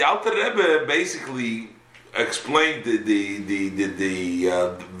The Alter Rebbe basically explained the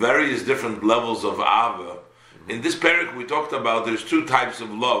various different levels of Ava. In this parak we talked about there's two types of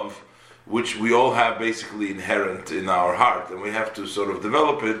love which we all have basically inherent in our heart, and we have to sort of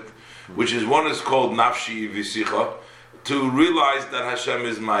develop it, which is one is called Nafshi Visicha, to realize that Hashem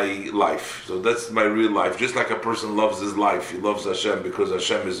is my life. So that's my real life. Just like a person loves his life, he loves Hashem because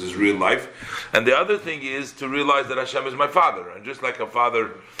Hashem is his real life. And the other thing is to realize that Hashem is my father. And just like a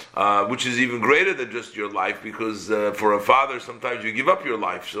father, which is even greater than just your life, because for a father sometimes you give up your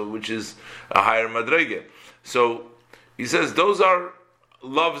life, so which is a higher madrege. So he says those are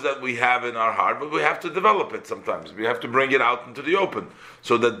loves that we have in our heart, but we have to develop it sometimes. We have to bring it out into the open.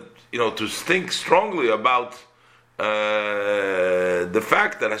 So that, to think strongly about the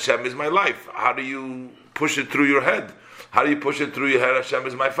fact that Hashem is my life. How do you push it through your head? How do you push it through your head? Hashem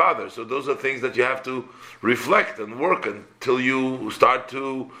is my father. So those are things that you have to reflect and work until you start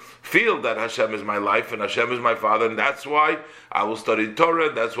to feel that Hashem is my life and Hashem is my father, and that's why I will study Torah.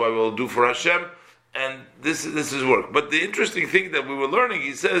 That's why we'll do for Hashem, and this is work. But the interesting thing that we were learning,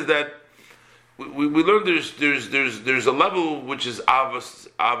 he says that we learned there's a level which is Ava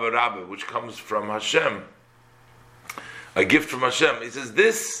Rabba, which comes from Hashem. A gift from Hashem. He says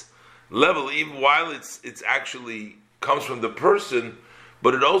this level, even while it's actually comes from the person,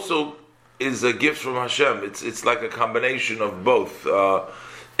 but it also is a gift from Hashem. It's like a combination of both.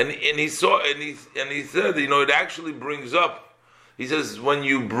 And he said, it actually brings up. He says when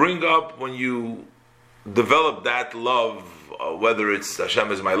you develop that love, whether it's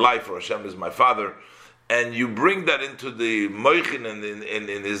Hashem is my life or Hashem is my father, and you bring that into the moichin and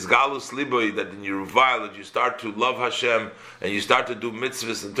in his galus liboy, that in your revival, that you start to love Hashem and you start to do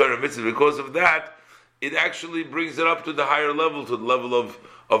mitzvahs and Torah mitzvahs. Because of that, it actually brings it up to the higher level, to the level of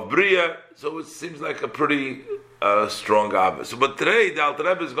bria. So it seems like a pretty strong Ava. So, but today the Alter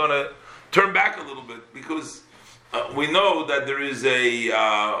Rebbe is going to turn back a little bit, because we know that there is a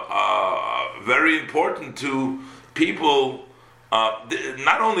very important to people.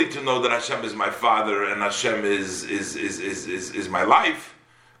 Not only to know that Hashem is my father and Hashem is my life,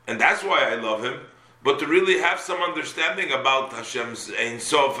 and that's why I love Him, but to really have some understanding about Hashem's Ein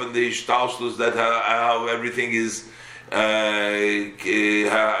Sof and the Ishtalshlus, that how everything is, the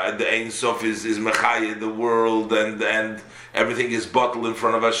Ein Sof is Mechayah, the world, and everything is bottled in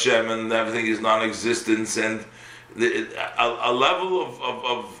front of Hashem, and everything is non-existence, and a level of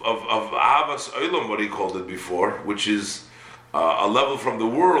Ahavas Olam, what he called it before, which is a level from the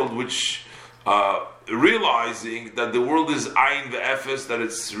world, which realizing that the world is ayin ve'efes, that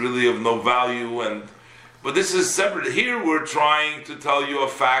it's really of no value, but this is separate. Here we're trying to tell you a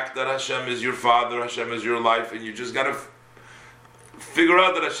fact that Hashem is your father, Hashem is your life, and you just got to figure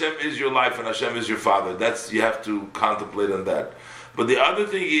out that Hashem is your life and Hashem is your father. You have to contemplate on that. But the other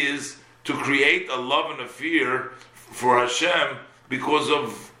thing is to create a love and a fear for Hashem because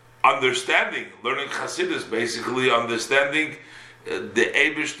of understanding, learning Chassidus, basically understanding the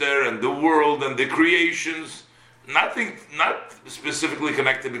Eibishter and the world and the creations. Not specifically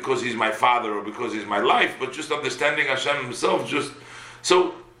connected because He's my father or because He's my life, but just understanding Hashem Himself.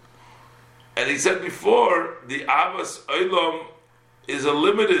 And he said before, the Avas Olam is a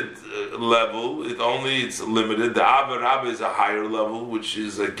limited level. It's limited. The Ava Rabba is a higher level, which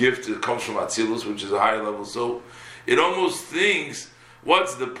is a gift. It comes from Atzilus, which is a higher level. So it almost thinks,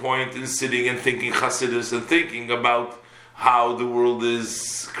 what's the point in sitting and thinking Chassidus and thinking about how the world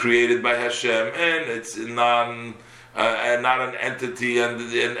is created by Hashem and it's not an entity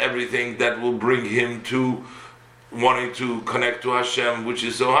and everything that will bring him to wanting to connect to Hashem, which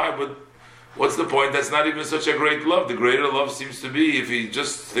is so high. But what's the point? That's not even such a great love. The greater love seems to be if you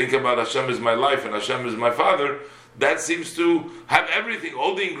just think about Hashem is my life and Hashem is my father. That seems to have everything.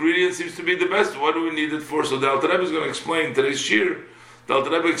 All the ingredients seems to be the best. What do we need it for? So the Alter Rebbe is going to explain today's shir. The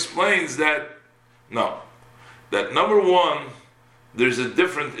Alter Rebbe explains that number one, there's a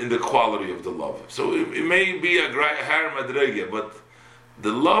difference in the quality of the love. So it may be a har madrege, but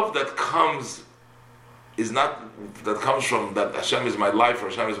the love that comes from that Hashem is my life or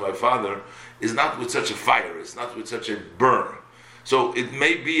Hashem is my father is not with such a fire. It's not with such a burn. So it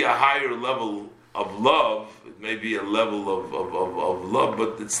may be a higher level of love. It may be a level of love,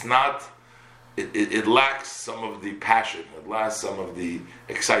 but it's not. It lacks some of the passion. It lacks some of the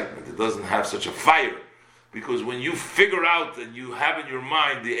excitement. It doesn't have such a fire. Because when you figure out and you have in your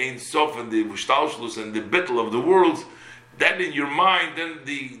mind the Ein Sof and the V'shtalshlus and the bittul of the world, then in your mind, then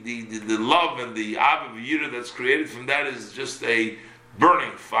the love and the Av Yira that's created from that is just a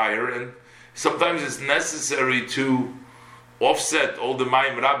burning fire. And sometimes it's necessary to offset all the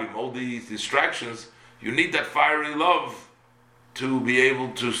Mayim Rabim, all these distractions. You need that fiery love to be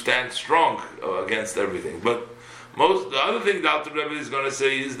able to stand strong against everything. But the other thing the Alter Rebbe is going to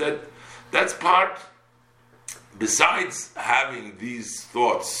say is that that's part, besides having these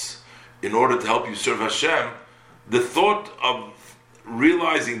thoughts in order to help you serve Hashem, the thought of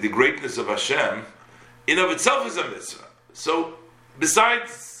realizing the greatness of Hashem in of itself is a mitzvah. So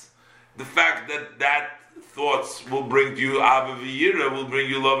besides the fact that thoughts will bring you Ava V'yira, will bring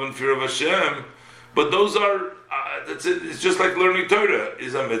you love and fear of Hashem, but those are that's it. It's just like learning Torah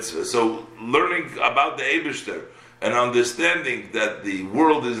is a mitzvah. So learning about the Eibishter and understanding that the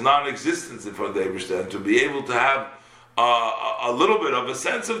world is non-existent in front of the Eibishter, and to be able to have a little bit of a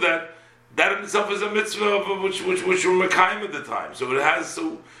sense of that in itself is a mitzvah of which we're mekayim at the time. So it has.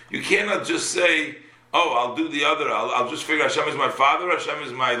 So you cannot just say, "Oh, I'll do the other. I'll just figure Hashem is my father, Hashem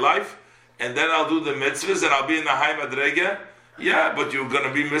is my life, and then I'll do the mitzvahs and I'll be in the high madrega." Yeah, but you're going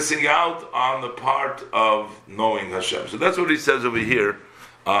to be missing out on the part of knowing Hashem. So that's what he says over here.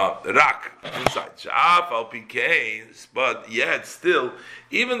 Rak inside Sha'af al Pikain, but yet still,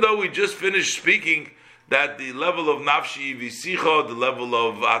 even though we just finished speaking that the level of Nafshi Visicho, the level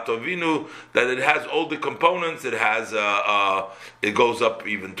of Atovinu, that it has all the components, it has it goes up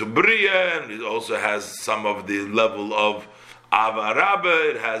even to Bria, and it also has some of the level of Ava Rabba,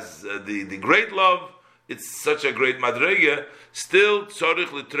 it has the great love. It's such a great madrega. Still,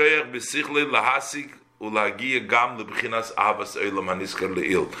 tzorich l'treich b'sichle lahasik ulhagia gam lebchinas avas olam haniskar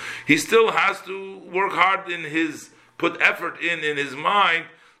leil. He still has to work hard put effort in his mind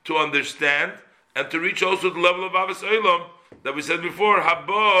to understand and to reach also the level of avas olam that we said before.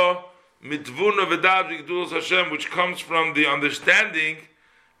 Haba mitvuna v'dav v'gdulos Hashem, which comes from the understanding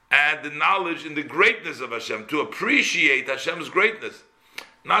and the knowledge in the greatness of Hashem, to appreciate Hashem's greatness.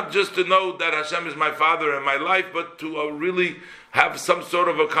 Not just to know that Hashem is my father and my life, but to really have some sort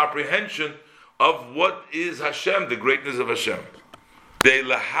of a comprehension of what is Hashem, the greatness of Hashem. De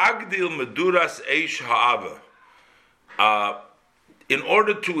lahagdil meduras eish ha'ava. In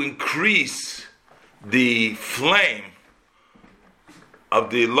order to increase the flame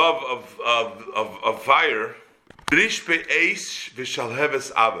of the love of fire, rishpe eish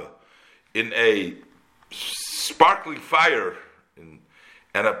v'shalheves ava, in a sparkling fire,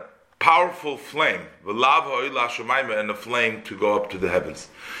 and a powerful flame, and a flame to go up to the heavens.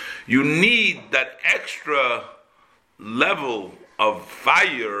 You need that extra level of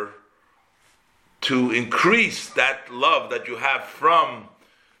fire to increase that love that you have from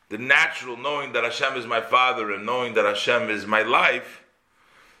the natural, knowing that Hashem is my father and knowing that Hashem is my life.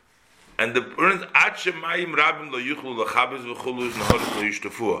 And to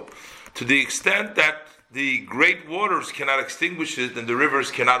the extent that the great waters cannot extinguish it and the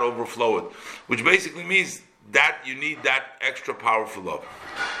rivers cannot overflow it, which basically means that you need that extra powerful love.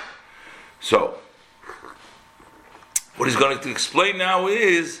 So, what he's going to explain now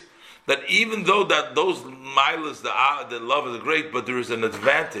is that even though that those milas, the love is great, but there is an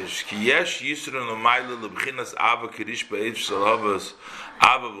advantage. There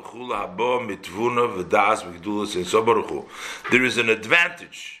is an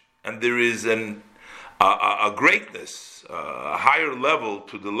advantage, and there is a greatness, a higher level,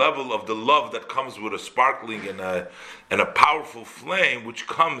 to the level of the love that comes with a sparkling and a powerful flame, which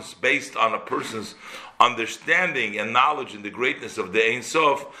comes based on a person's understanding and knowledge in the greatness of the Ein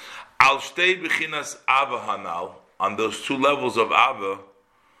Sof. Al shtei b'chinas Ava hanal, on those two levels of Ava,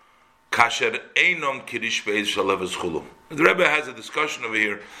 kasher einon kirish be'ez shaleves chulu. The Rebbe has a discussion over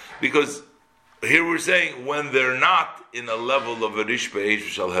here, because here we're saying when they're not in a level of Rish Be'ez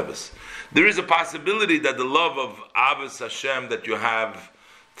Shalheves, there is a possibility that the love of Avos Hashem that you have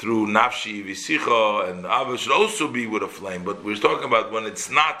through Nafshi Visicha and Avos should also be with a flame. But we're talking about when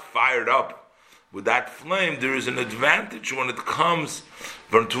it's not fired up with that flame, there is an advantage when it comes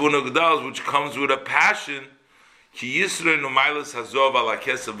from Tvuna Gedals, which comes with a passion. Just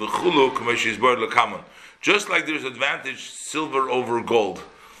like there's advantage silver over gold,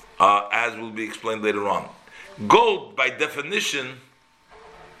 as will be explained later on. Gold, by definition,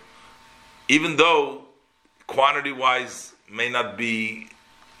 even though quantity-wise may not be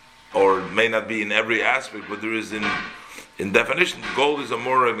in every aspect, but there is in definition, gold is a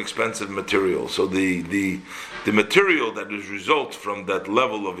more expensive material. So the material that is results from that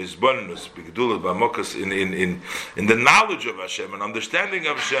level of hisbonenus, in the knowledge of Hashem and understanding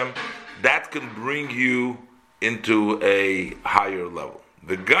of Hashem, that can bring you into a higher level.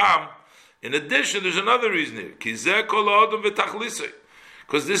 The gam, in addition, there's another reason here.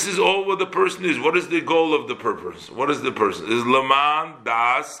 Because this is all what the person is. What is the goal of the purpose? What is the person? Is Laman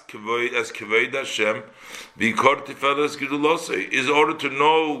Das as Kaved Hashem Vikor Tiferes Gedulosei, is order to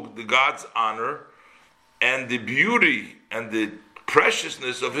know the God's honor and the beauty and the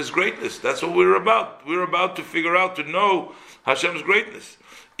preciousness of His greatness. That's what we're about. We're about to figure out, to know Hashem's greatness.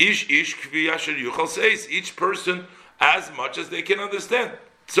 Ish kvi asher yuchal says, each person as much as they can understand.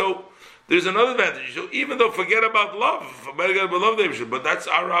 So there's another advantage. So even though forget about love, but that's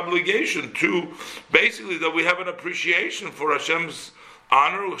our obligation to basically that we have an appreciation for Hashem's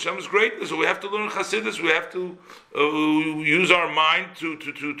honor, Hashem's greatness. So we have to learn Chassidus. We have to use our mind to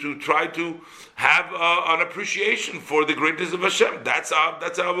try to have an appreciation for the greatness of Hashem. That's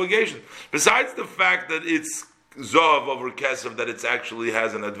our obligation. Besides the fact that it's Zov over Kesef, that it actually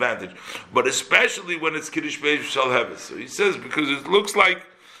has an advantage, but especially when it's Kiddush B'Eish Shalheves. So he says, because it looks like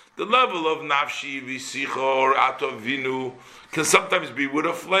the level of Nafshi, Visicha, or Atov Vinu can sometimes be with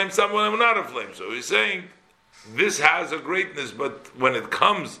a flame, sometimes not a flame. So he's saying this has a greatness, but when it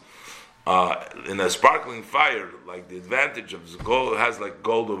comes in a sparkling fire, like the advantage of gold, has like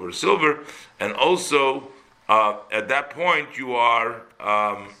gold over silver, and also at that point you are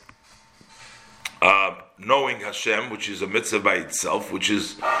knowing Hashem, which is a mitzvah by itself, which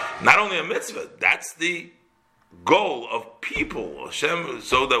is not only a mitzvah, that's the goal of people, Hashem,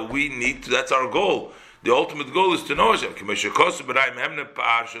 so that we need to, that's our goal. The ultimate goal is to know Hashem. As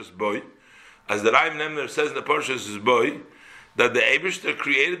the Raim Nemner says in the Parshas Boy, that the Eibishter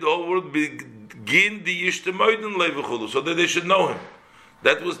created the whole world begin the Yishtamoiden Levechulu, so that they should know Him.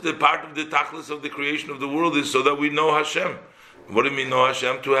 That was the part of the tachlis of the creation of the world, is so that we know Hashem. What do you mean know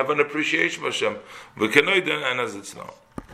Hashem? To have an appreciation of Hashem. And as it's known.